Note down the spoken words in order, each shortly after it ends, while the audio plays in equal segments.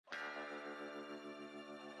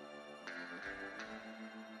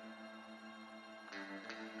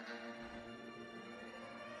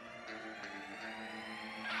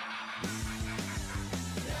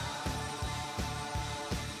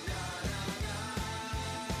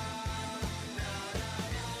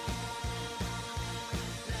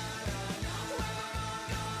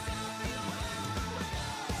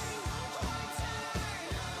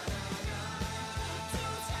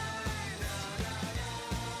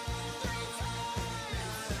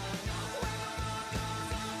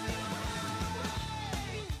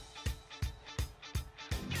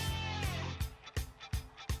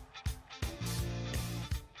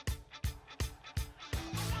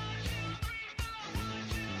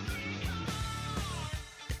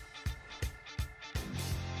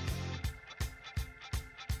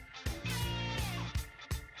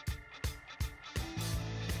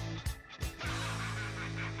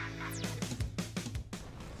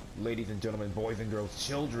Ladies and gentlemen, boys and girls,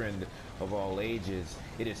 children of all ages,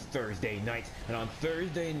 it is Thursday night, and on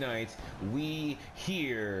Thursday night, we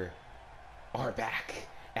here are back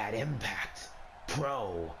at Impact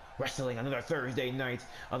Pro Wrestling. Another Thursday night,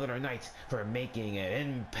 another night for making an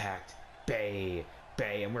Impact Bay,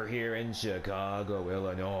 and we're here in Chicago,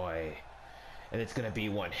 Illinois. And it's gonna be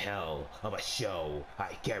one hell of a show,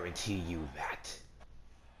 I guarantee you that.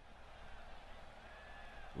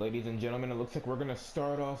 Ladies and gentlemen, it looks like we're going to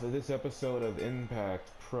start off this episode of Impact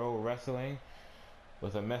Pro Wrestling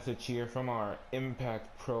with a message here from our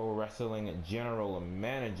Impact Pro Wrestling General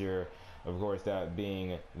Manager, of course that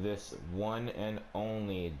being this one and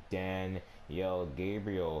only Danielle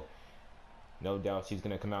Gabriel. No doubt she's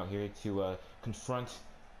going to come out here to confront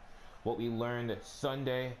what we learned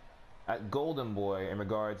Sunday at Golden Boy in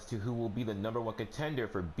regards to who will be the #1 contender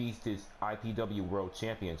for Beast's IPW World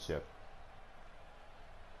Championship.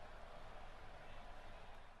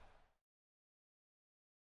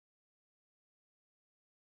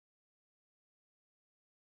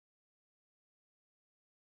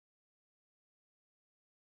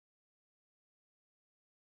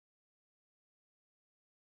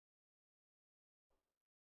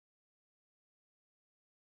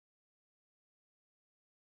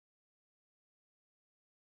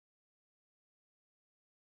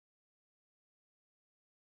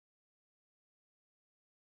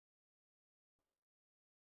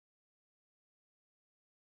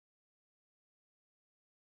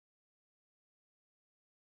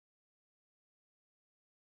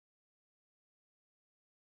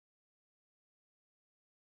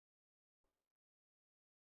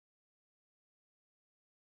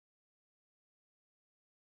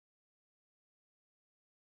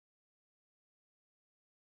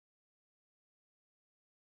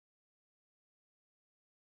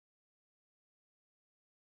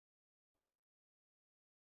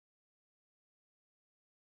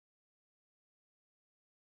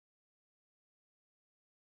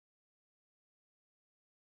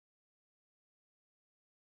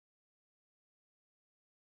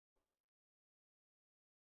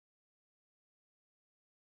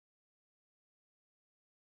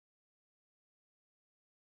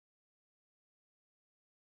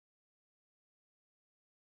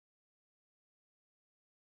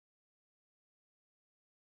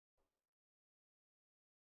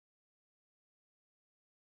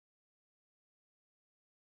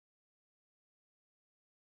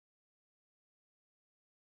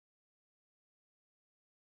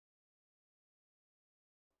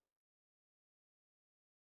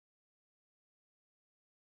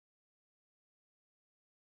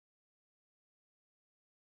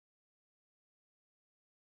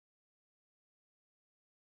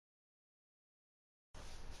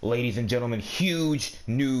 Ladies and gentlemen, huge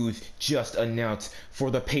news just announced for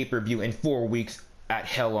the pay-per-view in 4 weeks at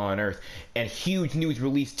Hell on Earth. And huge news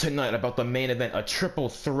released tonight about the main event, a triple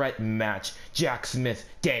threat match. Jack Smith,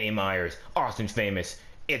 Danny Myers, Austin Famous.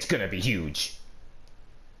 It's gonna be huge.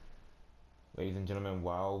 Ladies and gentlemen,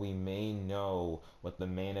 while we may know what the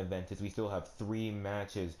main event is, we still have 3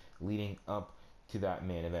 matches leading up to that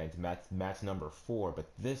main event, match number 4. But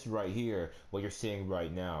this right here, what you're seeing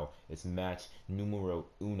right now, is match numero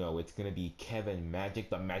uno. It's gonna be Kevin Magic,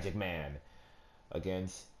 the Magic Man,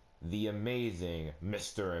 against the amazing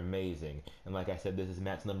Mr. Amazing. And like I said, this is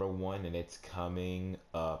match number 1, and it's coming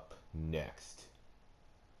up next.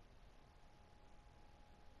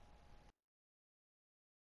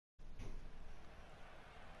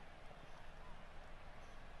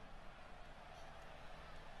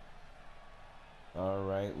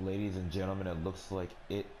 Alright, ladies and gentlemen, it looks like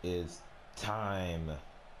it is time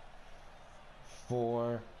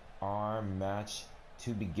for our match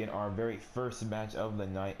to begin, our very first match of the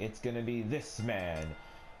night. It's gonna be this man,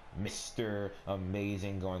 Mr.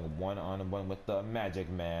 Amazing, going one-on-one with the Magic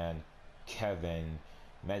Man, Kevin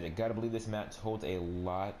Magic. Gotta believe this match holds a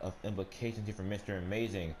lot of implications here for Mr.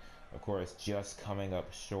 Amazing. Of course, just coming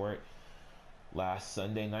up short last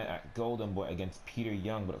Sunday night at Golden Boy against Peter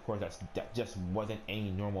Young, but of course that just wasn't any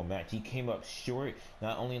normal match. He came up short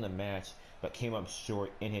not only in the match, but came up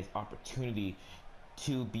short in his opportunity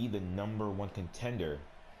to be the #1 contender.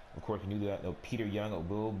 Of course, we knew that Peter Young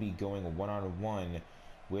will be going one-on-one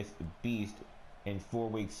with Beast in 4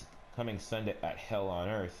 weeks coming Sunday at Hell on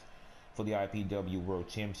Earth for the IPW World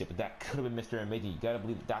Championship. But that could have been Mr. Amazing. You gotta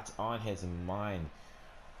believe that's on his mind.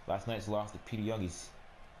 Last night's loss to Peter Young, it's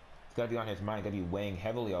got to be on his mind, got to be weighing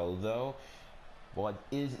heavily, although, well, it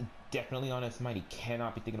is definitely on his mind. He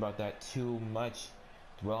cannot be thinking about that too much.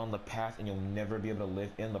 Dwell on the past, and you'll never be able to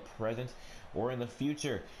live in the present or in the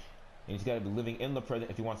future. And he's got to be living in the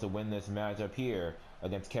present if he wants to win this match up here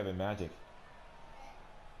against Kevin Magic.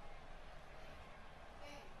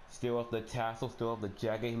 Still off the tassel, still off the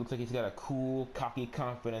jacket. He looks like he's got a cool, cocky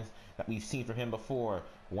confidence that we've seen from him before.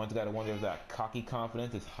 One's got to wonder if that cocky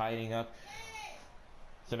confidence is hiding up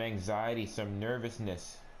some anxiety, some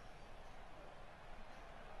nervousness.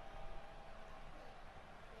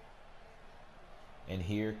 And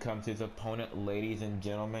here comes his opponent, ladies and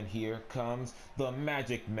gentlemen. Here comes the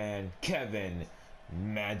Magic Man, Kevin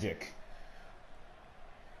Magic.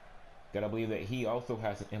 Gotta believe that he also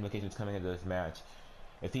has some implications coming into this match.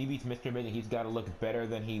 If he beats Mr. Amazing, he's got to look better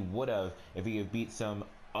than he would have if he had beat some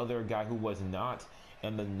other guy who was not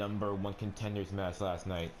in the #1 contenders match last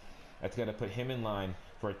night. That's got to put him in line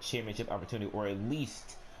for a championship opportunity, or at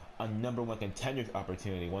least a #1 contenders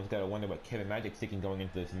opportunity. One's got to wonder what Kevin Magic's thinking going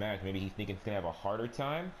into this match.Maybe he's thinking he's going to have a harder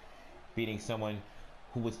time beating someone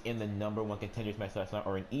who was in the #1 contenders match last night,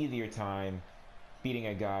 or an easier time beating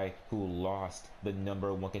a guy who lost the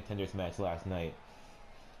 #1 contenders match last night.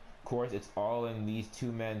 Of course, it's all in these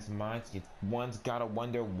two men's minds. One's got to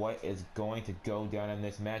wonder what is going to go down in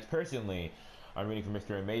this match. Personally, I'm rooting for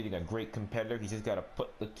Mr. Amazing, a great competitor. He's just got to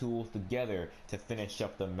put the tools together to finish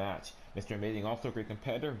up the match. Mr. Amazing, also a great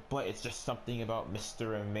competitor, but it's just something about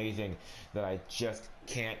Mr. Amazing that I just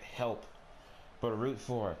can't help but root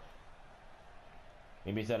for.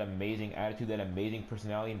 Maybe it's that amazing attitude, that amazing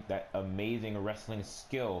personality, that amazing wrestling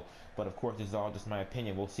skill. But of course, this is all just my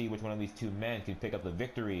opinion. We'll see which one of these two men can pick up the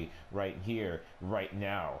victory right here, right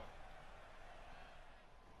now.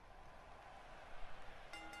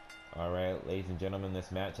 Alright, ladies and gentlemen,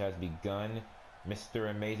 this match has begun. Mr.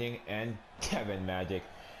 Amazing and Kevin Magic.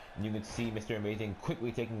 And you can see Mr. Amazing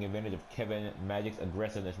quickly taking advantage of Kevin Magic's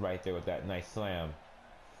aggressiveness right there with that nice slam.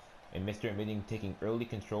 And Mr. Amazing taking early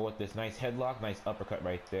control with this nice headlock, nice uppercut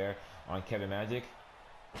right there on Kevin Magic.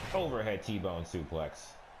 Overhead T-bone suplex.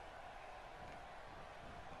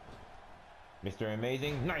 Mr.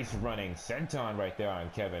 Amazing, nice running senton right there on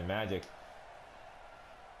Kevin Magic.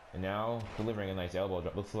 And now delivering a nice elbow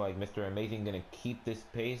drop. Looks like Mr. Amazing gonna keep this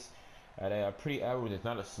pace at a pretty average. It's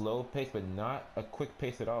not a slow pace, but not a quick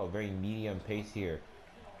pace at all. Very medium pace here.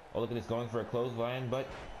 Oh, look at this, going for a clothesline, but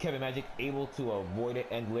Kevin Magic able to avoid it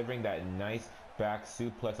and delivering that nice back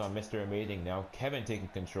suplex on Mr. Amazing. Now Kevin taking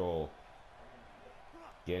control.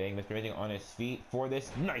 Getting Mr. Amazing on his feet for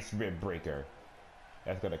this nice rib breaker.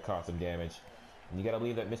 That's going to cause some damage. And you got to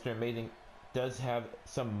believe that Mr. Amazing does have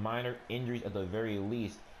some minor injuries at the very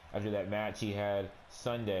least after that match he had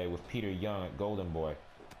Sunday with Peter Young at Golden Boy.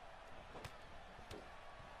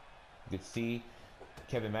 You can see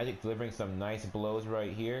Kevin Magic delivering some nice blows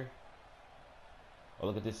right here. Oh,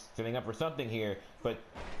 look at this, setting up for something here, but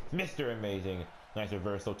Mr. Amazing, nice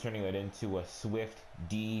reversal, turning it into a swift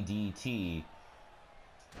DDT.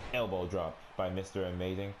 Elbow drop by Mr.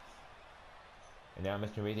 Amazing. And now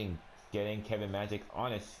Mr. Amazing getting Kevin Magic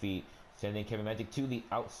on his feet, sending Kevin Magic to the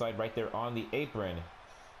outside right there on the apron.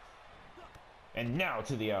 And now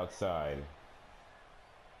to the outside.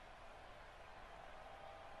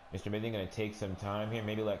 Mr. Amazing going to take some time here.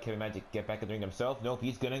 Maybe let Kevin Magic get back in the ring himself. Nope,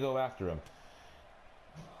 he's going to go after him.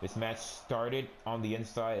 This match started on the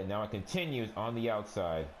inside and now it continues on the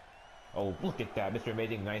outside. Oh, look at that. Mr.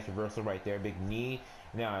 Amazing, nice reversal right there. Big knee.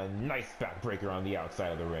 Now a nice backbreaker on the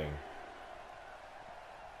outside of the ring.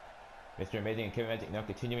 Mr. Amazing and Kevin Magic now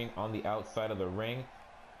continuing on the outside of the ring.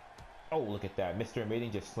 Oh, look at that. Mr.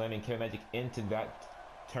 Amazing just slamming Kevin Magic into that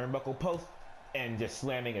turnbuckle post and just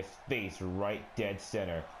slamming his face right dead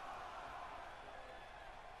center.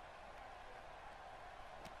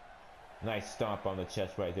 Nice stomp on the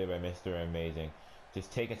chest right there by Mr. Amazing.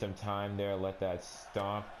 Just taking some time there, let that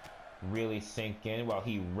stomp really sink in while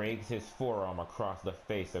he rakes his forearm across the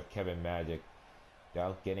face of Kevin Magic.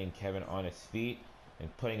 Now getting Kevin on his feet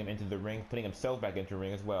and putting him into the ring, putting himself back into the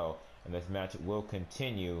ring as well. And this match will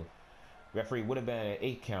continue. Referee would have been at an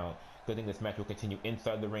 8 count. Good thing this match will continue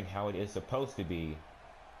inside the ring how it is supposed to be.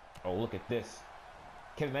 Oh, look at this.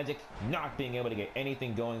 Kevin Magic not being able to get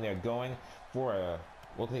anything going there, going for a,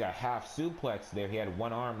 looks like a half suplex there. He had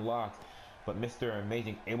one arm locked, but Mr.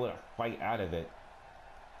 Amazing able to fight out of it.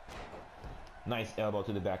 Nice elbow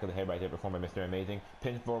to the back of the head right there performed by Mr. Amazing.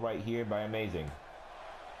 Pinfall right here by Amazing.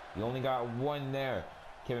 He only got one there.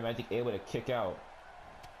 Kevin Magic able to kick out.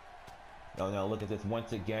 Oh no, look at this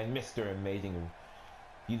once again. Mr. Amazing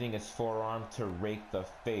using his forearm to rake the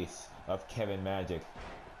face of Kevin Magic.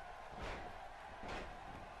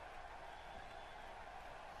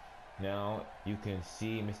 Now you can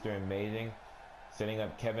see Mr. Amazing setting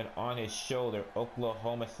up Kevin on his shoulder,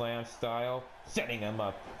 Oklahoma Slam style, setting him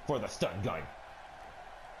up for the stun gun.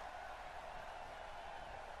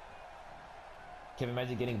 Kevin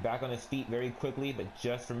Magic getting back on his feet very quickly, but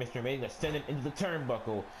just for Mr. Amazing to send him into the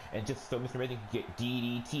turnbuckle, and just so Mr. Amazing can get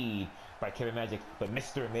DDT'd by Kevin Magic. But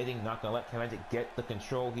Mr. Amazing not gonna let Kevin Magic get the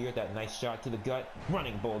control here. That nice shot to the gut,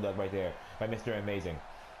 running bulldog right there by Mr. Amazing.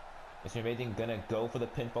 Mr. Amazing gonna go for the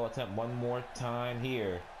pinfall attempt one more time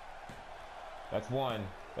here. That's one.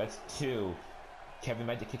 That's two. Kevin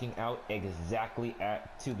Magic kicking out exactly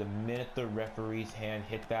at 2 the minute the referee's hand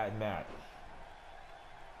hit that mat.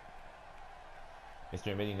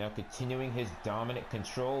 Mr. Amazing now continuing his dominant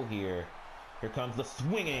control here. Here comes the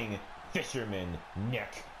swinging Fisherman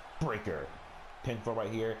neck breaker. Pinfall right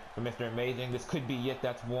here for Mr. Amazing. This could be it.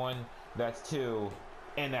 That's 1, that's 2,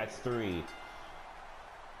 and that's 3.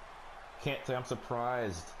 Can't say I'm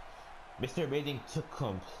surprised. Mr. Amazing took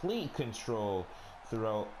complete control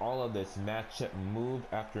throughout all of this matchup, move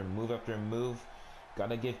after move after move.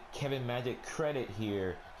 Gotta give Kevin Magic credit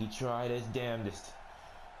here. He tried his damnedest.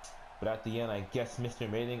 But at the end, I guess Mr.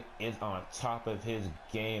 Amazing is on top of his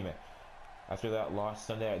game. After that loss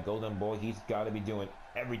Sunday at Golden Boy, he's got to be doing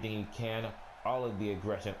everything he can. All of the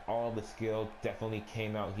aggression, all of the skill definitely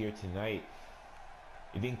came out here tonight.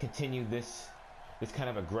 If he can continue this kind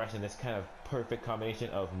of aggression, this kind of perfect combination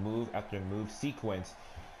of move after move sequence,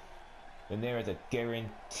 then there is a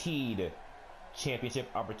guaranteed championship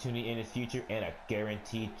opportunity in his future and a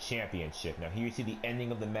guaranteed championship. Now here you see the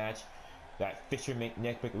ending of the match. That Fisherman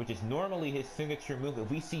neckbreaker, which is normally his signature move. If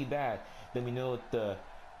we see that, then we know that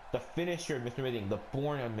the finisher of Mr. Amazing, the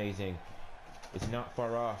Born Amazing, is not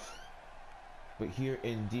far off. But here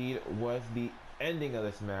indeed was the ending of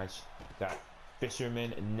this match. That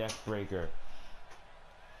Fisherman neckbreaker.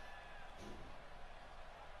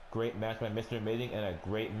 Great match by Mr. Amazing and a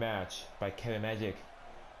great match by Kevin Magic.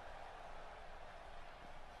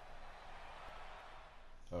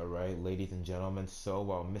 Alright, ladies and gentlemen, so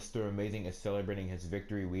while Mr. Amazing is celebrating his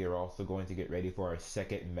victory, we are also going to get ready for our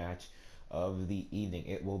second match of the evening.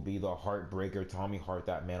 It will be the Heartbreaker, Tommy Hart,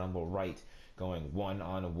 that man on the right, going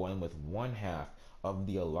one-on-one with one half of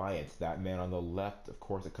the Alliance. That man on the left, of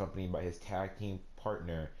course, accompanied by his tag team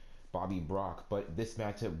partner, Bobby Brock. But this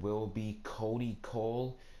matchup will be Cody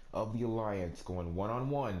Cole of the Alliance going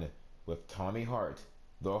one-on-one with Tommy Hart,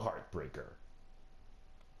 the Heartbreaker.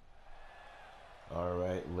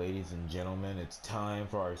 Alright, ladies and gentlemen, it's time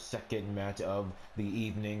for our second match of the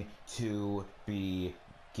evening to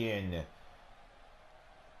begin.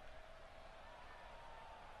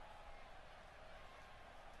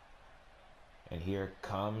 And here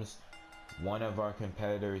comes one of our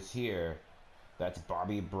competitors here. That's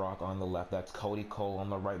Bobby Brock on the left. That's Cody Cole on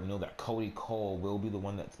the right. We know that Cody Cole will be the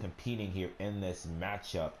one that's competing here in this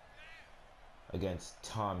matchup against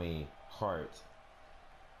Tommy Hart.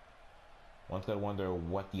 One's got to wonder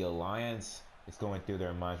what the Alliance is going through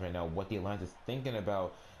their minds right now, what the Alliance is thinking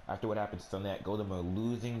about after what happened Sunday at Golden Boy,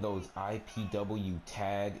 losing those IPW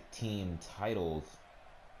tag team titles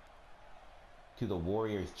to the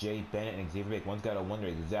Warriors, Jay Bennett and Xavier Blake. One's got to wonder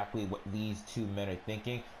exactly what these two men are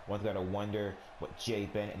thinking. One's got to wonder what Jay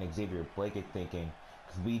Bennett and Xavier Blake are thinking.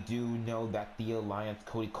 Because we do know that the Alliance,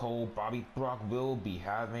 Cody Cole, Bobby Brock will be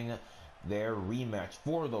having their rematch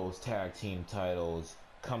for those tag team titles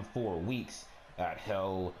come 4 weeks at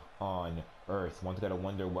Hell on Earth. One's got to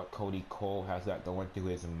wonder what Cody Cole has got going through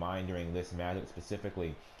his mind during this matchup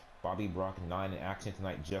specifically. Bobby Brock not in action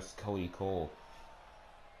tonight, just Cody Cole.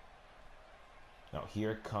 Now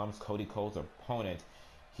here comes Cody Cole's opponent.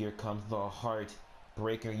 Here comes the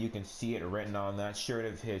Heartbreaker. You can see it written on that shirt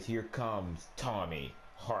of his. Here comes Tommy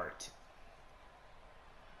Hart.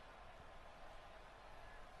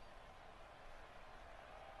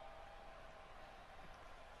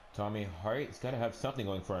 Tommy Hart's got to have something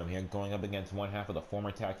going for him here, going up against one half of the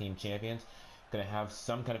former tag team champions. Going to have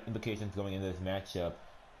some kind of implications going into this matchup.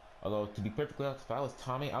 Although, to be perfectly honest, if I was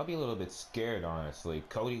Tommy, I'll be a little bit scared, honestly.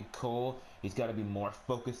 Cody Cole, he's got to be more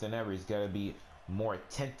focused than ever. He's got to be more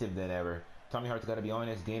attentive than ever. Tommy Hart's got to be on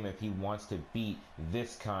his game if he wants to beat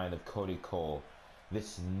this kind of Cody Cole.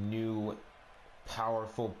 This new,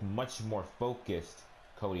 powerful, much more focused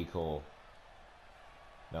Cody Cole.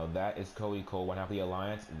 Now that is Cody Cole, one half of the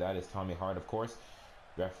Alliance. That is Tommy Hart, of course.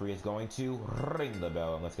 Referee is going to ring the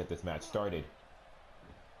bell, and let's get this match started.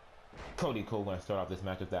 Cody Cole going to start off this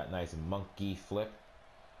match with that nice monkey flip.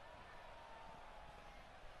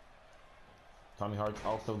 Tommy Hart's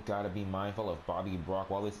also got to be mindful of Bobby Brock.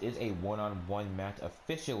 While this is a one-on-one match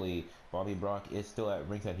officially, Bobby Brock is still at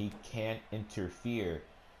ringside. He can't interfere.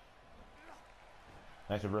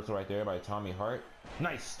 Nice reversal right there by Tommy Hart.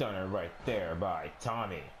 Nice stunner right there by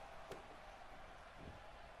Tommy.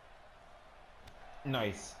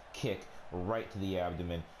 Nice kick right to the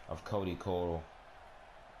abdomen of Cody Cole.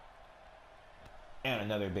 And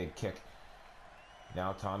another big kick.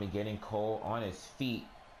 Now Tommy getting Cole on his feet.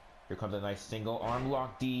 Here comes a nice single arm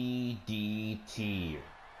lock DDT. You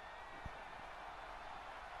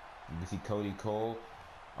can see Cody Cole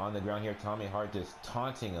on the ground here. Tommy Hart just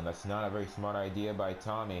taunting him. That's not a very smart idea by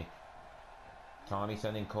Tommy. Tommy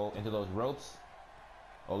sending Cole into those ropes.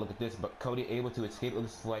 Oh, look at this. But Cody able to escape. It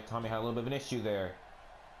looks like Tommy had a little bit of an issue there.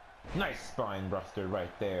 Nice spine buster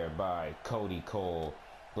right there by Cody Cole.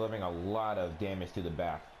 Delivering a lot of damage to the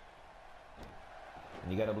back.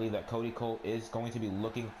 And you got to believe that Cody Cole is going to be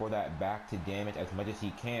looking for that back to damage as much as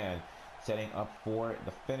he can, setting up for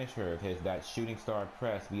the finisher of his, that shooting star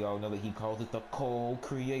press. We all know that he calls it the Cole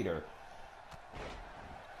Creator.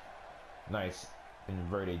 Nice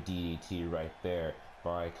inverted DDT right there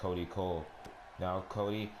by Cody Cole. Now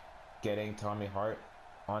Cody getting Tommy Hart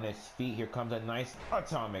on his feet. Here comes a nice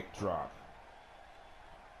atomic drop.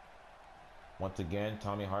 Once again,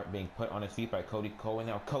 Tommy Hart being put on his feet by Cody Cole, and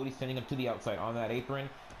now Cody sending him to the outside on that apron,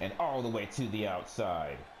 and all the way to the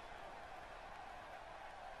outside.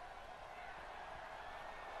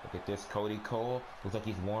 Look at this, Cody Cole. Looks like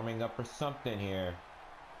he's warming up for something here.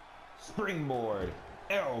 Springboard,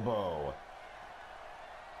 elbow.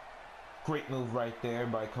 Great move right there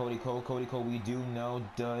by Cody Cole. Cody Cole, we do know,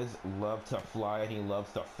 does love to fly, and he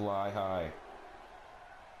loves to fly high.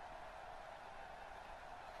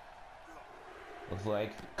 Looks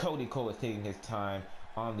like Cody Cole is taking his time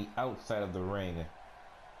on the outside of the ring.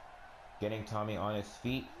 Getting Tommy on his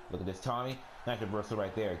feet. Look at this, Tommy. Nice reversal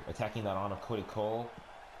right there. Attacking that arm of Cody Cole.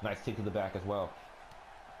 Nice kick to the back as well.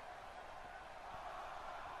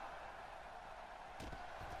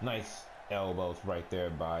 Nice elbows right there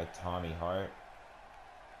by Tommy Hart.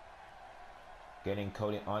 Getting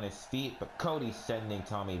Cody on his feet, but Cody sending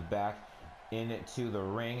Tommy back into the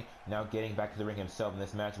ring. Now getting back to the ring himself, and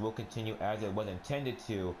this match will continue as it was intended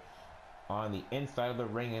to on the inside of the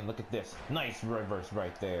ring. And look at this, nice reverse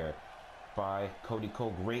right there by Cody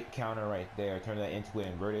Cole. Great counter right there, turning that into an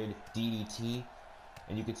inverted DDT.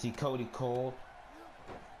 And you can see Cody Cole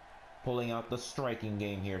pulling out the striking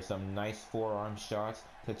game here. Some nice forearm shots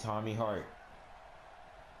to Tommy Hart.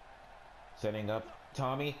 Setting up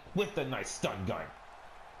Tommy with the nice stun gun.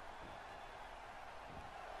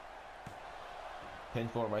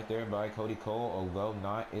 Pinfall right there by Cody Cole, although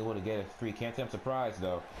not able to get a free. Can't say I'm surprised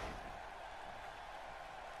though.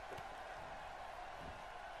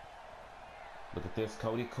 Look at this,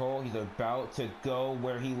 Cody Cole. He's about to go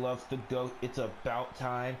where he loves to go. It's about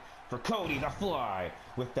time for Cody to fly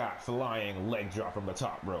with that flying leg drop from the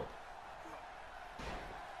top rope.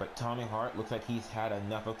 But Tommy Hart looks like he's had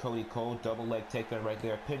enough of Cody Cole. Double leg takedown right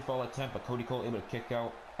there. Pinfall attempt, but Cody Cole able to kick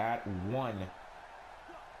out at one.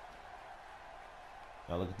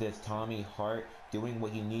 Now look at this, Tommy Hart doing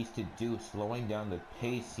what he needs to do, slowing down the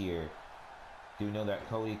pace here. Do know that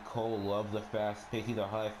Cody Cole loves the fast pace. He's a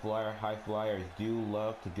high flyer. High flyers do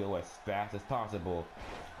love to go as fast as possible.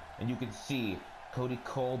 And you can see Cody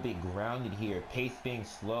Cole being grounded here, pace being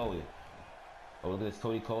slow. Oh, look at this,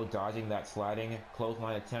 Cody Cole dodging that sliding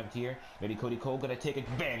clothesline attempt here. Maybe Cody Cole gonna take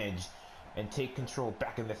advantage and take control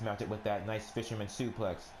back in this match with that nice fisherman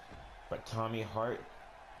suplex. But Tommy Hart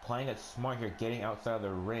playing it smart here, getting outside of the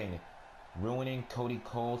ring, ruining Cody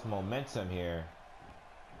Cole's momentum here.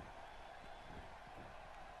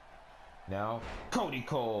 Now, Cody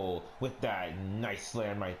Cole with that nice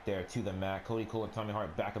slam right there to the mat. Cody Cole and Tommy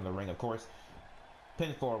Hart back in the ring, of course.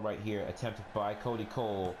 Pinfall right here, attempted by Cody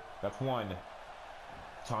Cole. That's one.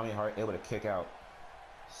 Tommy Hart able to kick out.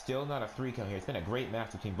 Still not a 3 count here. It's been a great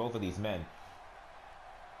match between both of these men.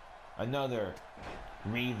 Another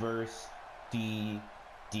reverse DDT.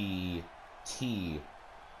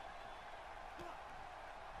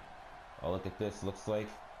 Oh, look at this. Looks like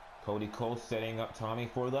Cody Cole setting up Tommy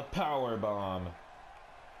for the power bomb.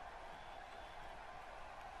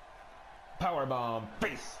 Power bomb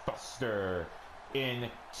face buster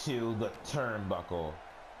into the turnbuckle.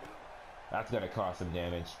 That's gonna cause some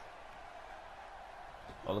damage.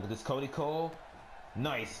 Oh, look at this, Cody Cole.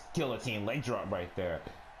 Nice guillotine leg drop right there.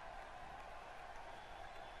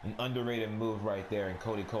 An underrated move right there in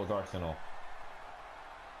Cody Cole's arsenal.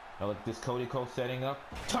 Now look at this, Cody Cole setting up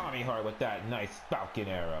Tommy Hart with that nice Falcon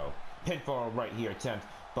Arrow. Pinfall right here, attempt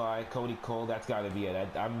by Cody Cole. That's got to be it.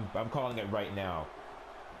 I'm calling it right now.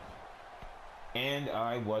 And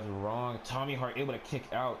I was wrong. Tommy Hart able to kick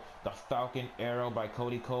out the Falcon Arrow by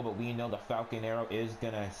Cody Cole, but we know the Falcon Arrow is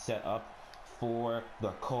going to set up for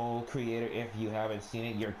the Cole Creator. If you haven't seen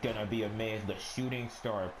it, you're going to be amazed. The shooting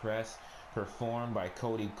star press performed by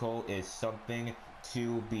Cody Cole is something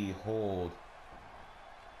to behold.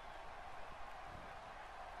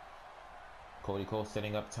 Cody Cole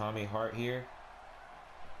setting up Tommy Hart here.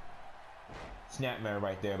 Snapmare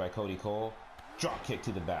right there by Cody Cole. Drop kick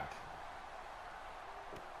to the back.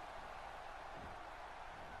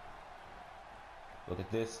 Look at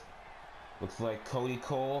this. Looks like Cody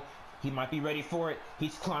Cole, he might be ready for it.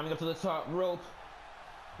 He's climbing up to the top rope.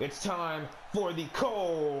 It's time for the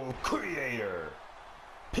Cole Creator.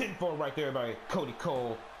 Pinfall right there by Cody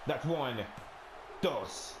Cole. That's 1, 2,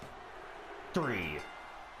 3.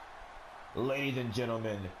 Ladies and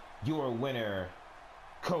gentlemen, your winner,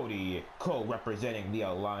 Cody Cole, representing the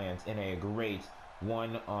Alliance in a great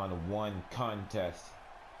one-on-one contest.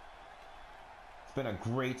 It's been a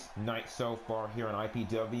great night so far here on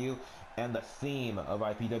IPW, and the theme of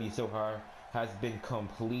IPW so far has been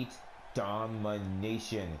complete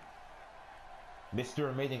domination. Mr.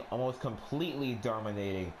 Amazing almost completely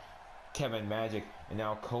dominating Kevin Magic, and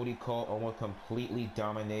now Cody Cole almost completely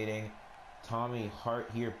dominating Tommy Hart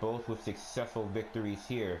here, both with successful victories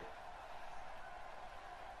here.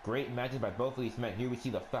 Great matches by both of these men. Here we see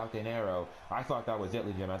the Falcon Arrow. I thought that was it,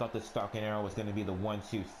 Legion. I thought this Falcon Arrow was going to be the 1,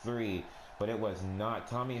 2, 3, but it was not.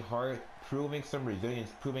 Tommy Hart proving some resilience,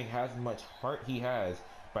 proving how much heart he has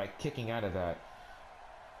by kicking out of that.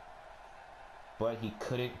 But he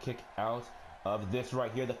couldn't kick out of this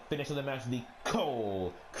right here, the finish of the match, the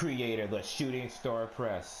Cole Creator, the Shooting Star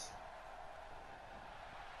Press.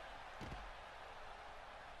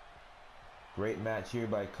 Great match here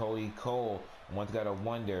by Cody Cole. One's got to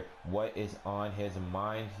wonder what is on his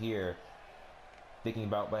mind here, thinking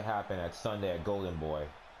about what happened at Sunday at Golden Boy.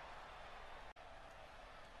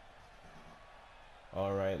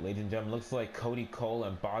 Alright, ladies and gentlemen, looks like Cody Cole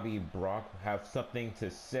and Bobby Brock have something to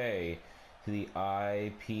say to the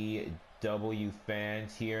IPW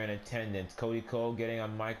fans here in attendance. Cody Cole getting a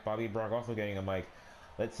mic, Bobby Brock also getting a mic.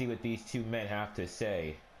 Let's see what these two men have to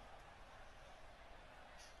say.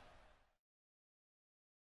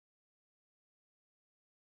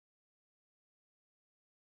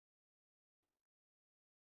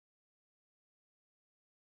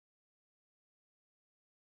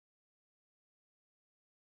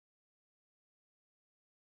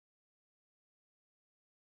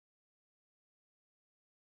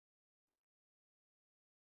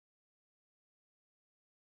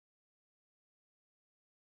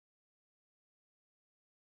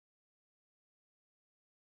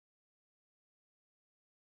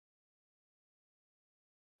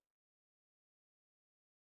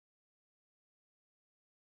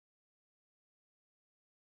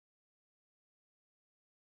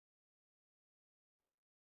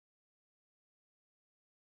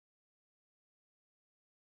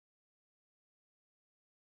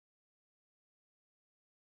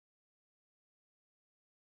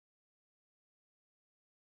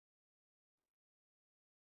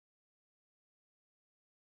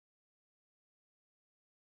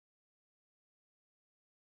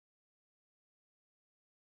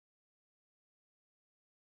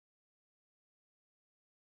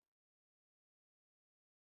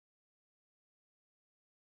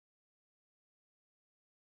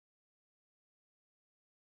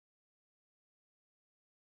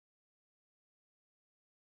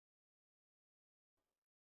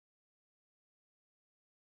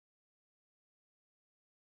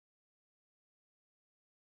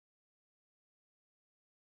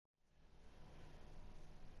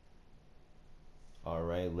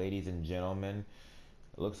 Alright, ladies and gentlemen,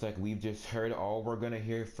 it looks like we've just heard all we're going to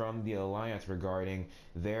hear from the Alliance regarding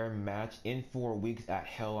their match in 4 weeks at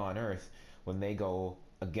Hell on Earth when they go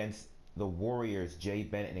against the Warriors, Jay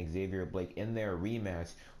Bennett and Xavier Blake, in their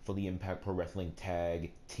rematch for the Impact Pro Wrestling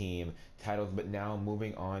Tag Team titles. But now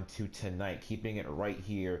moving on to tonight, keeping it right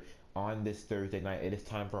here on this Thursday night, it is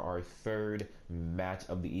time for our third match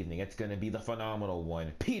of the evening. It's going to be the phenomenal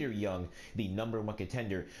one, Peter Young, the #1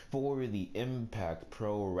 contender for the Impact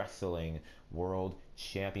Pro Wrestling World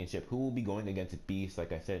Championship, who will be going against Beast,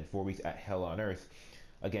 like I said, in 4 weeks at Hell on Earth,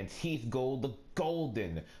 against Heath Gold, the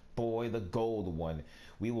Golden Boy, the Gold One.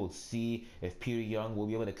 We will see if Peter Young will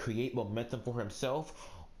be able to create momentum for himself,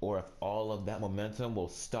 or if all of that momentum will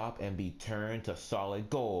stop and be turned to solid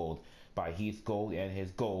gold by Heath Gold and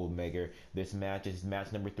his Gold Maker. This match is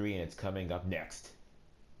match number 3, and it's coming up next.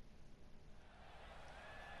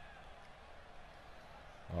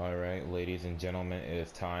 Alright, ladies and gentlemen, it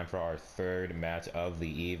is time for our third match of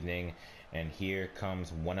the evening, and here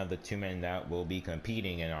comes one of the two men that will be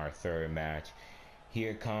competing in our third match.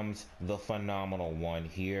 Here comes the phenomenal one.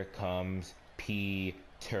 Here comes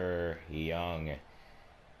Peter Young.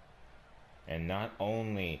 And not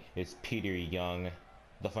only is Peter Young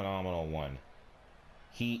the phenomenal one,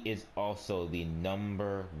 he is also the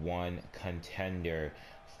 #1 contender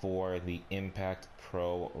for the Impact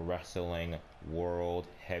Pro Wrestling World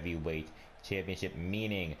Heavyweight Championship,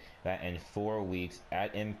 meaning that in 4 weeks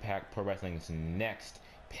at Impact Pro Wrestling's next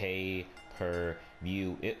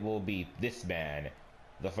pay-per-view, it will be this man,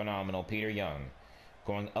 the phenomenal Peter Young,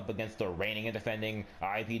 going up against the reigning and defending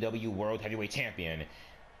IPW World Heavyweight Champion.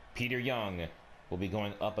 Peter Young will be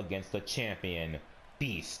going up against the champion,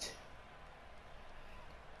 Beast.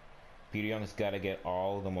 Peter Young's got to get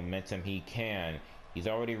all the momentum he can. He's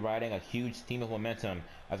already riding a huge stream of momentum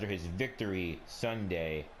after his victory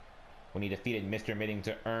Sunday, when he defeated Mr. Mitting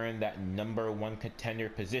to earn that #1 contender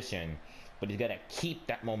position. But he's got to keep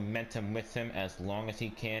that momentum with him as long as he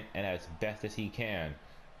can and as best as he can.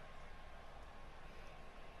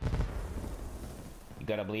 You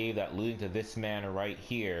gotta believe that losing to this man right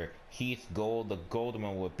here, Heath Gold, the Golden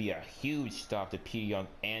One, would be a huge stop to Peter Young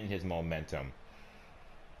and his momentum,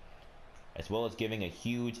 as well as giving a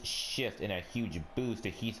huge shift and a huge boost to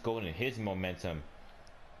Heath Gold and his momentum.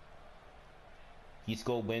 Heath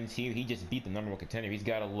Gold wins here, he just beat the #1 contender. He's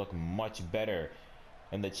got to look much better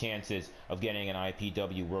in the chances of getting an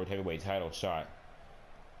IPW World Heavyweight title shot.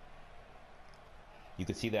 You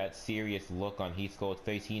can see that serious look on Heath Gold's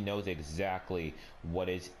face. He knows exactly what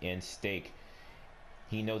is in stake.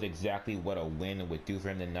 He knows exactly what a win would do for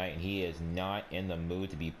him tonight, and he is not in the mood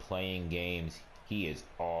to be playing games. He is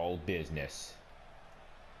all business.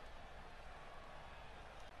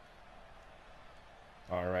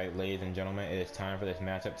 Alright, ladies and gentlemen, it is time for this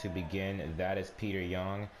matchup to begin. That is Peter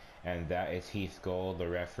Young, and that is Heath Gold. The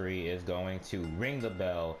referee is going to ring the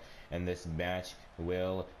bell, and this match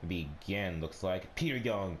will begin. Looks like Peter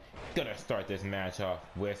Young gonna start this match off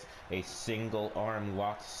with a single arm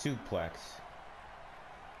locked suplex.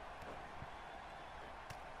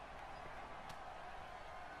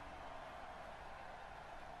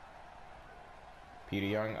 Peter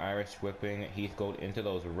Young Irish whipping Heath Gold into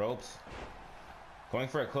those ropes. Going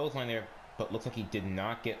for a clothesline there, but looks like he did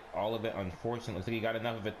not get all of it, unfortunately. Looks like he got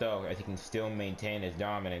enough of it though, as he can still maintain his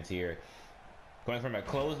dominance here. Going from a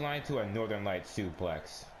clothesline to a Northern Light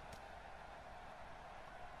suplex.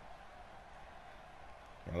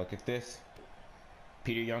 Now look at this.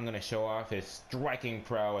 Peter Young gonna show off his striking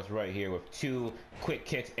prowess right here with 2 quick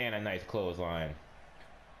kicks and a nice clothesline.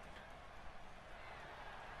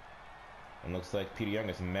 And looks like Peter Young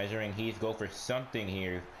is measuring Heath Gold for something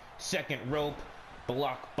here. Second rope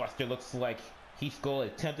blockbuster. Looks like Heath Gold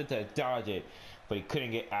attempted to dodge it, but he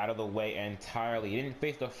couldn't get out of the way entirely. He didn't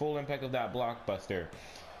face the full impact of that blockbuster,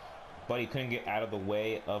 but he couldn't get out of the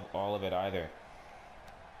way of all of it either.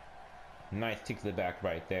 Nice kick to the back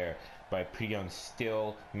right there by Peter Young,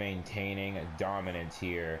 still maintaining dominance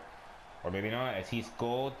here. Or maybe not, as Heath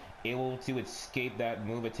Gold able to escape that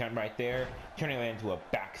move attempt right there, turning it into a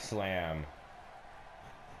back slam.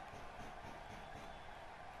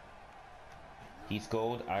 Heath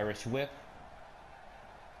Gold, Irish whip.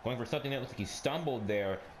 Going for something that looks like he stumbled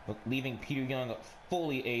there, leaving Peter Young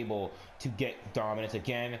fully able to get dominance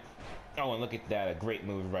again. Oh, and look at that, a great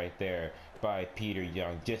move right there by Peter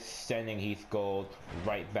Young, just sending Heath Gold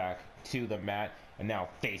right back to the mat, and now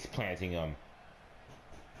face planting him.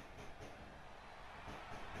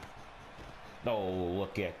 Oh,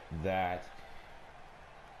 look at that.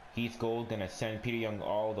 Heath Gold gonna send Peter Young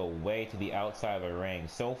all the way to the outside of the ring.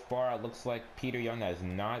 So far, it looks like Peter Young has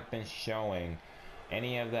not been showing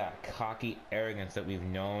any of that cocky arrogance that we've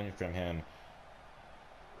known from him.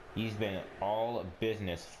 He's been all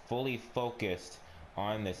business, fully focused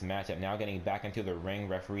on this matchup. Now getting back into the ring,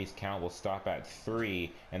 referee's count will stop at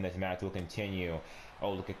 3, and this match will continue.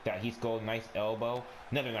 Oh, look at that. Heath Gold, nice elbow.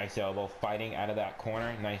 Another nice elbow, fighting out of that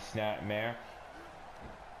corner. Nice snap mare.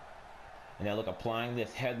 And now look, applying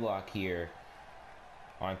this headlock here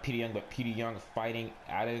on Peter Young, but Peter Young fighting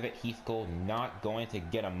out of it. Heath Gold not going to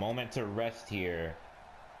get a moment to rest here.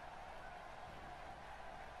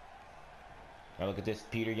 Now look at this,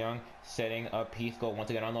 Peter Young setting up Heath Gold once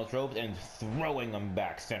again on those ropes and throwing him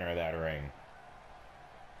back center of that ring.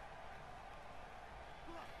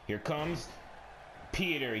 Here comes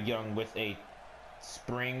Peter Young with a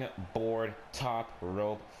springboard top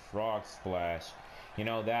rope frog splash. You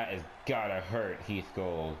know, that has gotta hurt Heath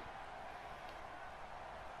Gold.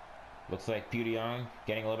 Looks like Peter Young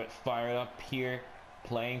getting a little bit fired up here,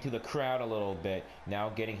 playing to the crowd a little bit. Now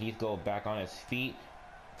getting Heath Gold back on his feet.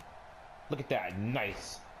 Look at that,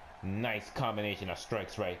 nice combination of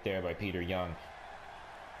strikes right there by Peter Young.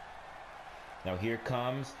 Now here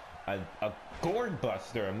comes a gourd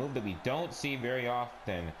buster, a move that we don't see very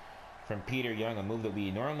often from Peter Young, a move that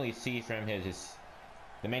we normally see from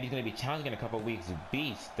the man he's going to be challenging in a couple of weeks,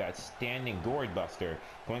 Beast, that standing gourd buster.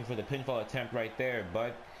 Going for the pinfall attempt right there,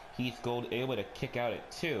 but Heath Gold able to kick out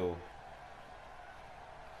at 2.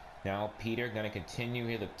 Now Peter going to continue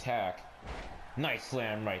his attack Nice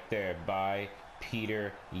slam right there by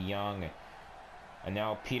Peter Young. And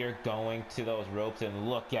now Peter going to those ropes, and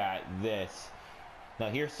look at this. Now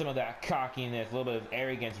here's some of that cockiness, a little bit of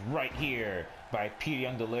arrogance right here by Peter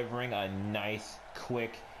Young, delivering a nice,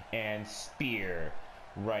 quick, and spear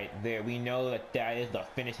right there. We know that that is the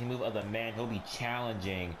finishing move of the man he'll be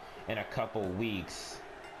challenging in a couple weeks.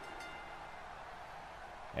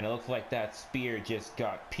 And it looks like that spear just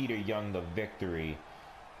got Peter Young the victory.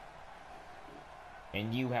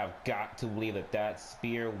 And you have got to believe that that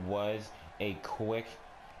spear was a quick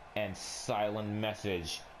and silent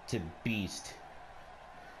message to Beast.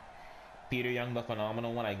 Peter Young, the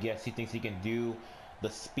phenomenal one, I guess he thinks he can do the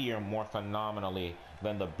spear more phenomenally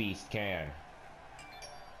than the Beast can.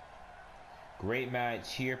 Great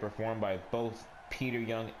match here performed by both Peter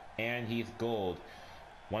Young and Heath Gold.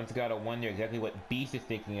 One's got to wonder exactly what Beast is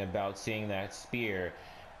thinking about seeing that spear,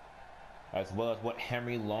 as well as what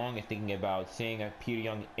Henry Long is thinking about seeing that Peter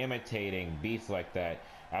Young imitating Beast like that.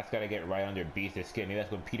 That's got to get right under Beast's skin. Maybe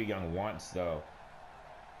that's what Peter Young wants, though.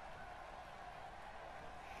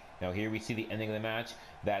 Now here we see the ending of the match.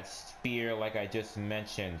 That spear, like I just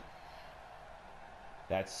mentioned.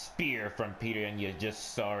 That spear from Peter Young, you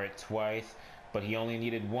just saw it twice. But he only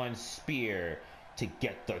needed one spear to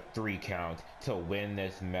get the 3 count to win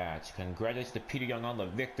this match. Congratulations to Peter Young on the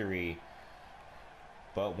victory.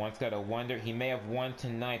 But one's got to wonder, he may have won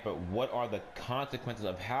tonight, but what are the consequences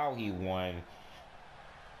of how he won?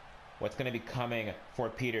 What's going to be coming for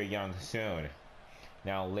Peter Young soon?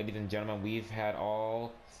 Now, ladies and gentlemen, we've had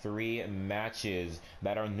all 3 matches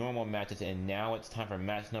that are normal matches, and now it's time for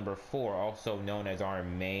match number 4, also known as our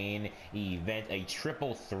main event. A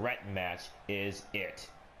triple threat match is it.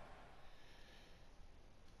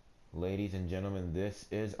 Ladies and gentlemen, this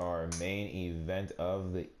is our main event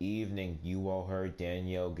of the evening. You all heard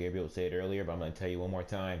Danielle Gabriel say it earlier, but I'm going to tell you one more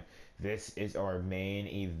time. This is our main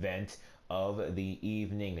event of the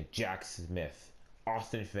evening. Jack Smith,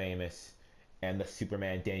 Austin Famous, and the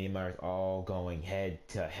Superman Danny Myers all going head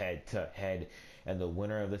to head to head. And the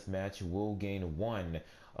winner of this match will gain one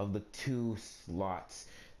of the 2 slots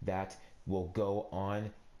that will go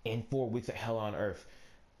on in 4 weeks at Hell on Earth.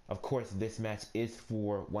 Of course, this match is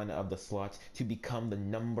for one of the slots to become the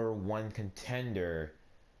 #1 contender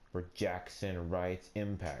for Jackson Wright's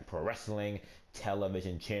Impact Pro Wrestling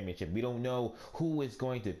Television Championship. We don't know who is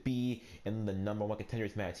going to be in the #1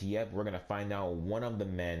 contenders match yet. We're going to find out one of the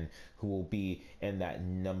men who will be in that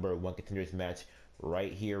 #1 contenders match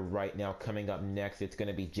right here, right now. Coming up next, it's going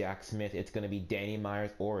to be Jack Smith, it's going to be Danny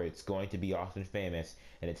Myers, or it's going to be Austin Famous.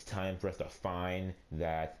 And it's time for us to find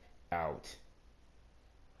that out.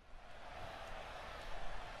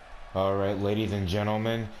 Alright, ladies and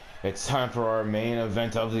gentlemen, it's time for our main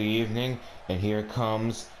event of the evening, and here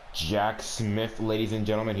comes Jack Smith, ladies and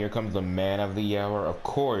gentlemen. Here comes the man of the hour. Of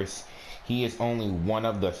course, he is only one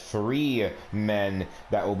of the 3 men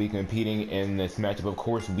that will be competing in this matchup. Of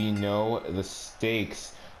course, we know the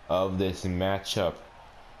stakes of this matchup.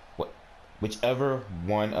 Whichever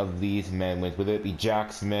one of these men wins, whether it be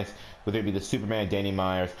Jack Smith, whether it be the Superman Danny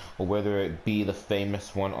Myers, or whether it be the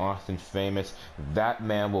famous one Austin Famous, that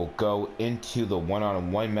man will go into the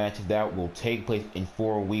one-on-one match that will take place in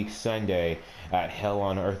 4 weeks Sunday at Hell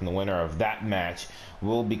on Earth, and the winner of that match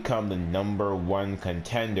will become the #1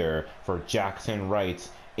 contender for Jackson Wright's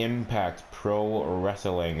Impact Pro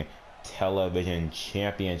Wrestling Television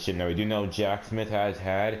Championship. Now, we do know Jack Smith has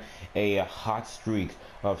had a hot streak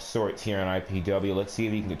of sorts here on IPW. Let's see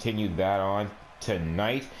if he can continue that on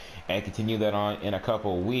tonight and continue that on in a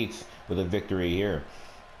couple weeks with a victory here.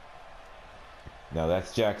 Now,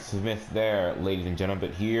 that's Jack Smith there, ladies and gentlemen,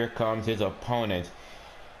 but here comes his opponent.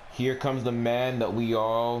 Here comes the man that we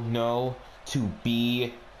all know to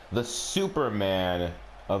be the Superman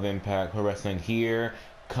of Impact Pro Wrestling. Here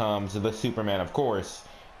comes the Superman, of course,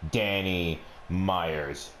 Danny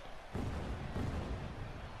Myers.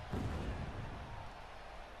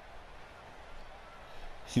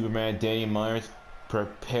 Superman Danny Myers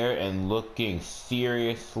prepared and looking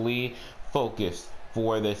seriously focused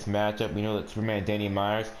for this matchup. We know that Superman Danny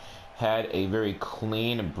Myers had a very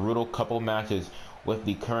clean, brutal couple matches with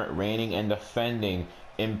the current reigning and defending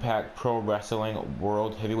Impact Pro Wrestling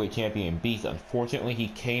World Heavyweight Champion Beast. Unfortunately, he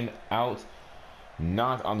came out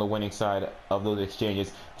not on the winning side of those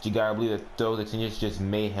exchanges, but you gotta believe that those exchanges just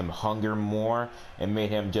made him hunger more and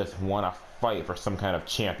made him just want to fight for some kind of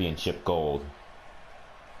championship gold.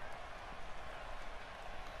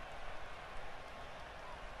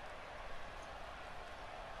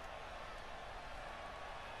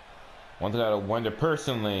 One thing I wonder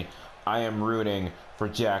personally, I am rooting for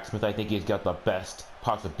Jack Smith, I think he's got the best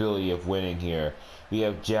possibility of winning here. We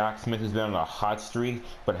have Jack Smith, who's been on a hot streak,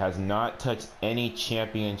 but has not touched any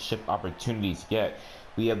championship opportunities yet.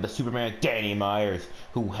 We have the Superman Danny Myers,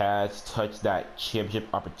 who has touched that championship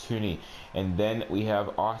opportunity. And then we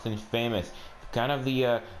have Austin Famous, kind of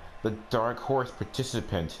the dark horse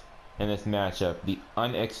participant in this matchup, the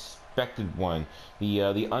unexpected one, the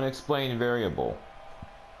unexplained variable.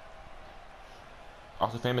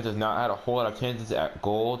 Austin Famous has not had a whole lot of chances at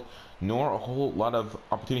gold, nor a whole lot of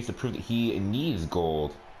opportunities to prove that he needs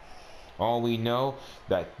gold. All we know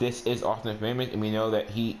that this is Austin Famous, and we know that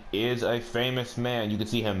he is a famous man. You can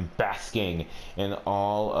see him basking in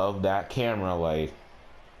all of that camera light.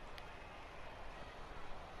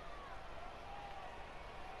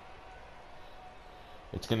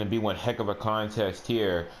 It's going to be one heck of a contest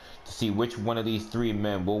here to see which one of these three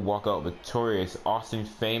men will walk out victorious. Austin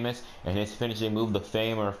Famous and his finishing move, the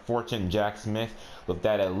fame or fortune Jack Smith with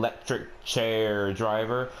that electric chair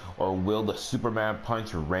driver, or will the Superman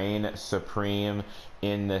punch reign supreme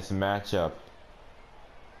in this matchup?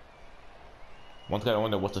 One's got to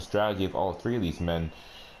wonder what's the strategy of all three of these men.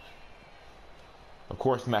 Of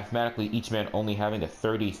course, mathematically, each man only having a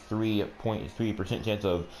 33.3% chance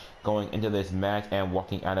of going into this match and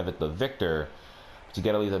walking out of it the victor. But you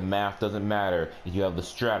gotta leave the math, doesn't matter if you have the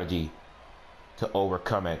strategy to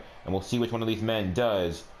overcome it. And we'll see which one of these men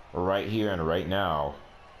does right here and right now.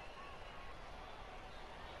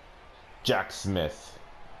 Jack Smith,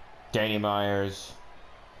 Danny Myers,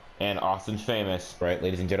 and Austin Famous. Right,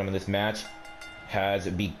 ladies and gentlemen, this match has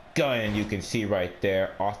begun. You can see right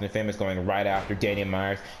there, Austin Famous going right after Danny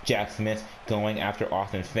Myers, Jack Smith going after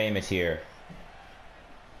Austin Famous here.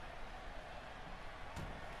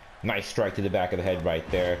 Nice strike to the back of the head right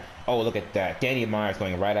there. Oh, look at that. Danny Myers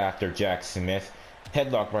going right after Jack Smith.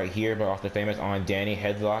 Headlock right here by Austin Famous on Danny.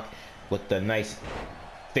 Headlock with the nice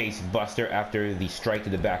face buster after the strike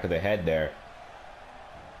to the back of the head there.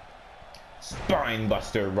 Spine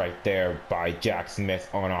buster right there by Jack Smith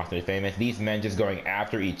on Austin Famous. These men just going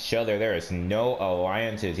after each other. There is no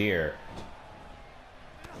alliances here.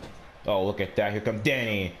 Oh, look at that. Here comes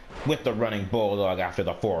Danny with the running bulldog after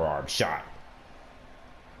the forearm shot.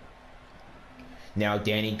 Now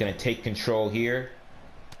Danny gonna take control here.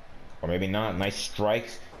 Or maybe not. Nice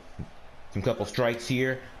strikes. Some couple strikes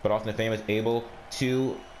here. But Austin Famous able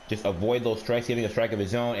to just avoid those strikes, giving a strike of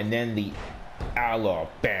his own. And then the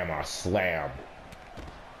Alabama slam.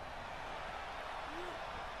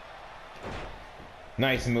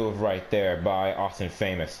 Nice move right there by Austin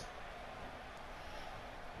Famous.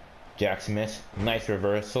 Jack Smith, nice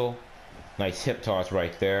reversal. Nice hip toss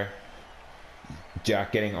right there.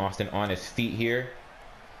 Jack getting Austin on his feet here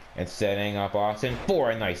and setting up Austin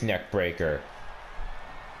for a nice neck breaker.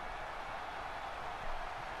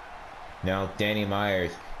 Now Danny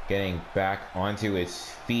Myers getting back onto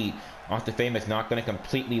his feet. Austin Famous not going to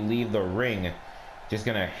completely leave the ring. Just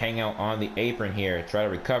going to hang out on the apron here. Try to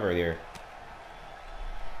recover here.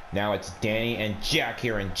 Now it's Danny and Jack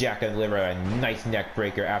here, and Jack can deliver a nice neck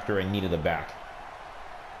breaker after a knee to the back.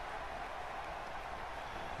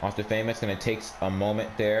 Austin Famous going to take a moment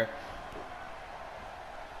there.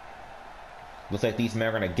 Looks like these men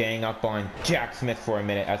are going to gang up on Jack Smith for a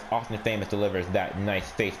minute as Austin Famous delivers that nice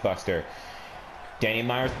face buster. Danny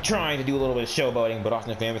Myers trying to do a little bit of showboating, but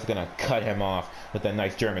Austin Famous is going to cut him off with a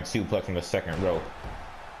nice German suplex from the second rope.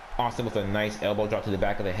 Austin with a nice elbow drop to the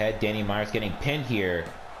back of the head. Danny Myers getting pinned here.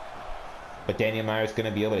 But Danny Myers is going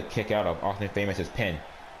to be able to kick out of Austin Famous' pin.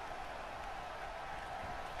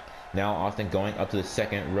 Now Austin going up to the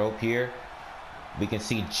second rope here. We can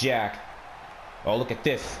see Jack. Oh, look at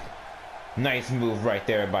this. Nice move right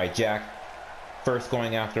there by Jack. First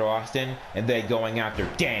going after Austin, and then going after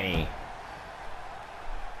Danny.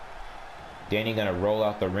 Danny gonna roll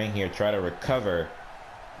out the ring here, try to recover.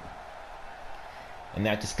 And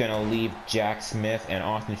that's just gonna leave Jack Smith and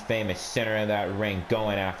Austin Famous center of that ring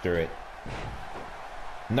going after it.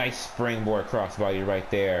 Nice springboard crossbody right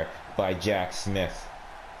there by Jack Smith.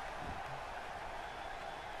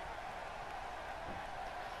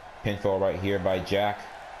 Pinfall right here by Jack.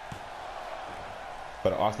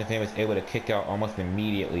 But Austin Famous able to kick out almost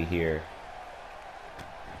immediately here.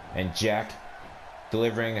 And Jack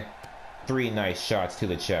delivering 3 nice shots to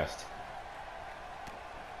the chest.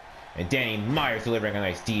 And Danny Myers delivering a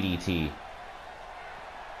nice DDT.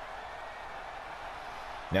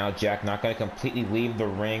 Now Jack not going to completely leave the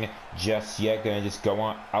ring just yet. Going to just go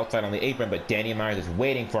on outside on the apron. But Danny Myers is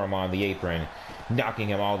waiting for him on the apron. Knocking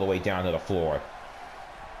him all the way down to the floor.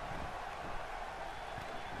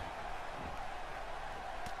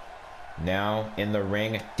 Now in the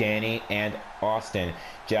ring, Danny and Austin.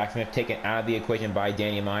 Jack Smith taken out of the equation by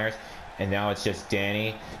Danny Myers. And now it's just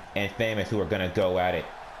Danny and Famous who are going to go at it.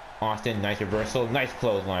 Austin, nice reversal, nice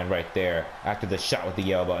clothesline right there after the shot with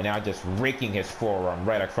the elbow. And now just raking his forearm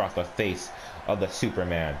right across the face of the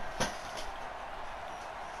Superman.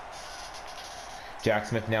 Jack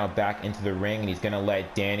Smith now back into the ring, and he's going to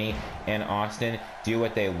let Danny and Austin do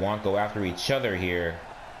what they want, go after each other here.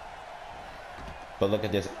 But look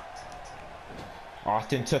at this.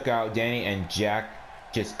 Austin took out Danny, and Jack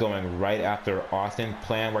just going right after Austin.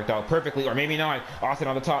 Plan worked out perfectly, or maybe not. Austin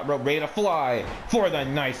on the top rope, ready to fly for the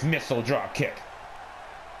nice missile drop kick.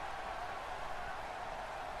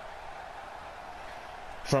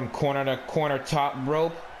 From corner to corner, top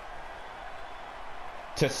rope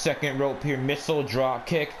to second rope here, missile drop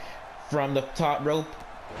kick from the top rope,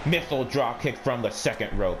 missile drop kick from the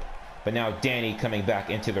second rope. But now Danny coming back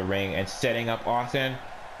into the ring and setting up Austin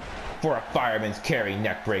for a fireman's carry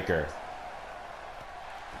neck breaker.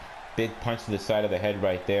 Big punch to the side of the head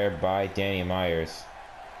right there by Danny Myers.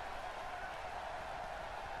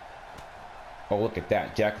 Oh, look at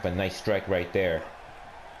that. Jack with a nice strike right there.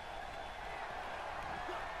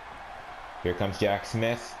 Here comes Jack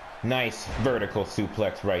Smith. Nice vertical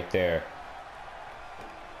suplex right there.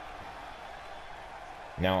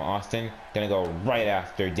 Now Austin gonna go right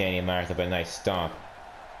after Danny Myers with a nice stomp.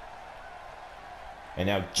 And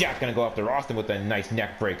now Jack gonna go after Austin with a nice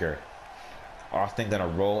neck breaker. Austin gonna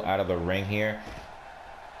roll out of the ring here.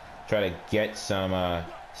 Try to get some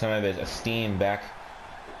of his esteem back.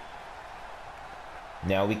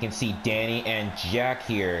 Now we can see Danny and Jack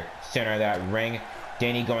here, center of that ring.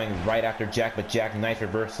 Danny going right after Jack, but Jack, nice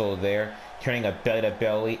reversal there. Turning a belly to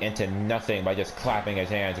belly into nothing by just clapping his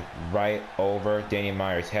hands right over Danny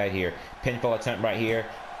Myers' head here. Pinfall attempt right here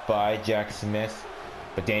by Jack Smith,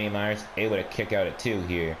 but Danny Myers able to kick out at 2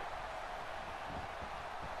 here.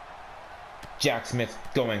 Jack Smith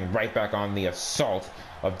going right back on the assault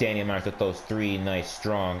of Danny Myers with those 3 nice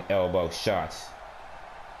strong elbow shots.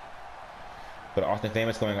 But Austin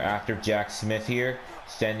Famous going after Jack Smith here,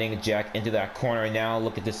 sending Jack into that corner. Now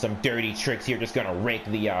look at this, some dirty tricks here, just gonna rake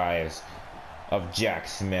the eyes of Jack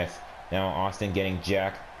Smith. Now Austin getting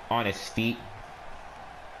Jack on his feet.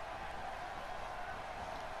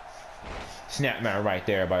 Snapmare right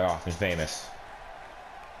there by Austin Famous.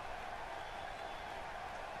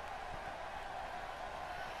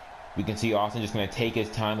 We can see Austin just going to take his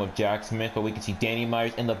time with Jack Smith, but we can see Danny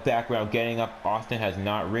Myers in the background getting up. Austin has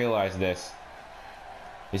not realized this.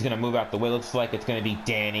 He's going to move out the way. Looks like it's going to be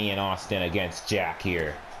Danny and Austin against Jack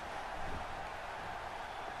here.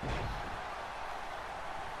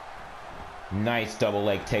 Nice double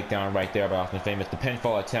leg takedown right there by Austin Famous. The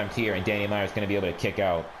pinfall attempt here, and Danny Myers is going to be able to kick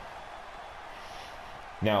out.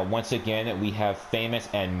 Now, once again, we have Famous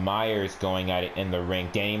and Myers going at it in the ring.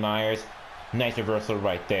 Danny Myers, nice reversal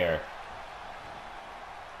right there.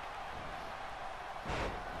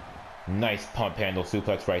 Nice pump handle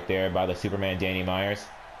suplex right there by the Superman Danny Myers.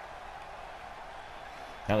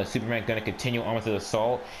 Now the Superman going to continue on with the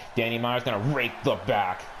assault. Danny Myers going to rake the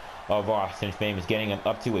back of Austin Famous, getting him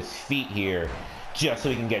up to his feet here, just so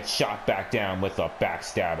he can get shot back down with a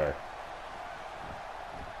backstabber.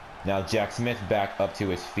 Now Jack Smith back up to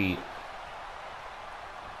his feet,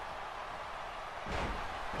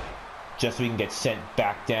 just so he can get sent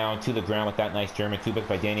back down to the ground with that nice German suplex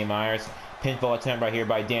by Danny Myers. Pinfall attempt right here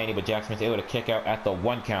by Danny, but Jack Smith able to kick out at the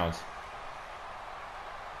 1 count.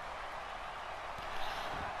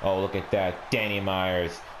 Oh, look at that. Danny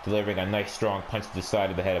Myers delivering a nice strong punch to the side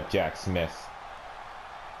of the head of Jack Smith.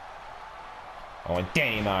 Oh, and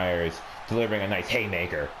Danny Myers delivering a nice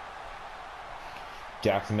haymaker.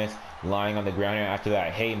 Jack Smith lying on the ground here after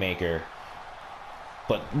that haymaker.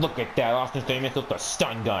 But look at that. Austin Famous with the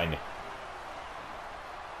stun gun.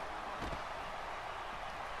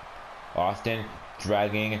 Austin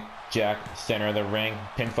dragging Jack center of the ring.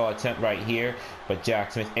 Pinfall attempt right here, but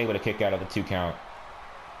Jack Smith able to kick out of the 2 count.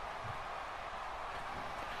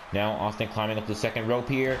 Now Austin climbing up the second rope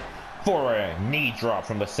here for a knee drop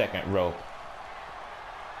from the second rope.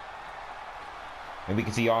 And we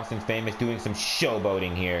can see Austin Famous doing some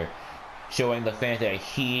showboating here, showing the fans that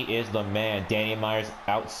he is the man. Danny Myers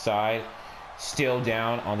outside, still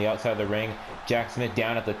down on the outside of the ring. Jack Smith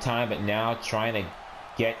down at the time, but now trying to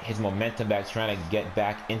get his momentum back, trying to get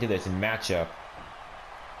back into this matchup.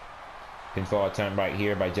 Pinfall attempt right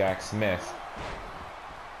here by Jack Smith.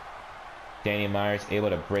 Danny Myers able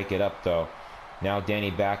to break it up though. Now Danny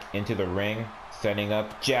back into the ring, setting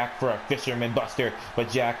up Jack for a fisherman buster, but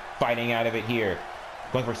Jack fighting out of it here.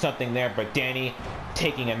 Going for something there, but Danny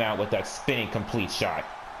taking him out with that spinning complete shot.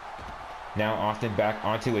 Now Austin back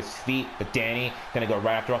onto his feet, but Danny gonna go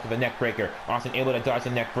right after the neck breaker. Austin able to dodge the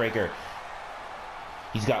neck breaker.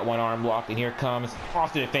 He's got one arm locked, and here comes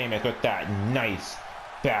Austin Famous with that nice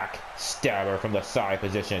back stabber from the side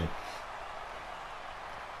position.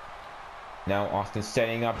 Now Austin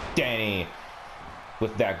setting up Danny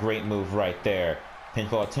with that great move right there.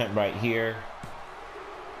 Pinfall attempt right here.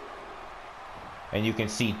 And you can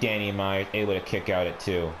see Danny Myers able to kick out at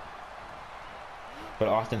 2. But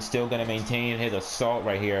Austin's still going to maintain his assault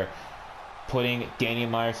right here, putting Danny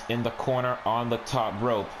Myers in the corner on the top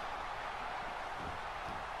rope.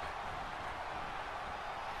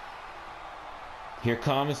 Here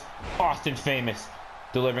comes Austin Famous,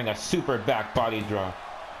 delivering a super back body drop.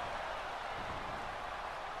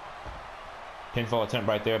 Pinfall attempt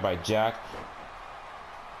right there by Jack,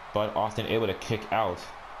 but Austin able to kick out.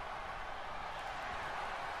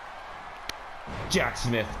 Jack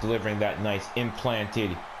Smith delivering that nice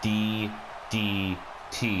implanted DDT.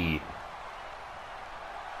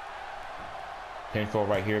 Pinfall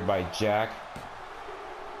right here by Jack.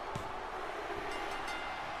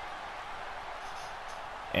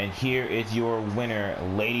 And here is your winner,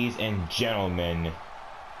 ladies and gentlemen.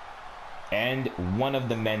 And one of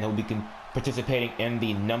the men who will be participating in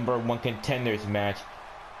the #1 contenders match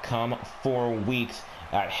come 4 weeks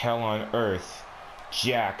at Hell on Earth,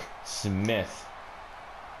 Jack Smith.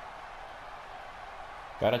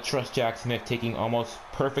 Gotta trust Jack Smith taking almost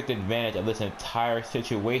perfect advantage of this entire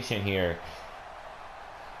situation here.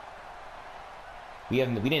 We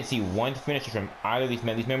didn't see one finisher from either of these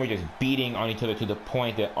men. These men were just beating on each other to the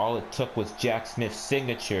point that all it took was Jack Smith's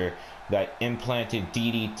signature, that implanted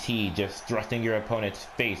DDT, just thrusting your opponent's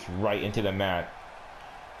face right into the mat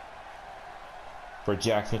for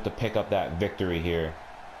Jack Smith to pick up that victory here.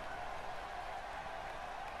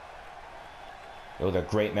 It was a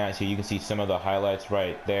great match here. You can see some of the highlights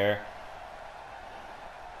right there.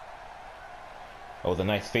 Oh, the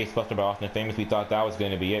nice face buster by Austin Famous. We thought that was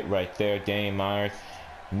going to be it right there. Danny Myers,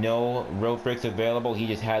 no rope breaks available. He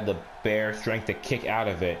just had the bare strength to kick out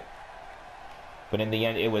of it. But in the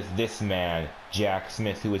end, it was this man, Jack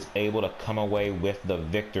Smith, who was able to come away with the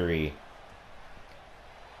victory.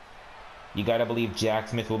 You got to believe Jack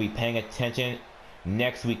Smith will be paying attention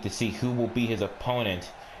next week to see who will be his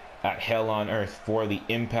opponent at Hell on Earth for the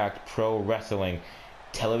Impact Pro Wrestling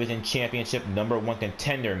Television Championship #1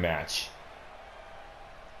 contender match.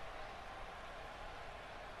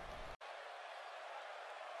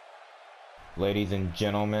 Ladies and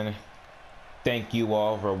gentlemen, thank you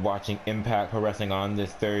all for watching Impact Pro Wrestling on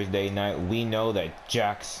this Thursday night. We know that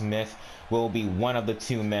Jack Smith will be one of the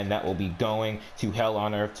 2 men that will be going to Hell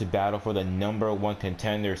on Earth to battle for the #1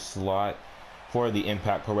 contender slot for the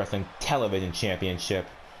Impact Pro Wrestling Television Championship.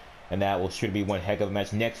 And that will sure be one heck of a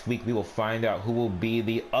match. Next week, we will find out who will be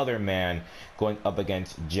the other man going up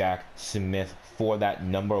against Jack Smith for that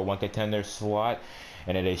 #1 contender slot.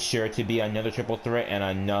 And it is sure to be another triple threat and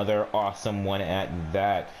another awesome one at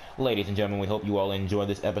that. Ladies and gentlemen, we hope you all enjoyed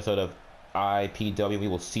this episode of IPW. We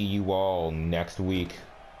will see you all next week.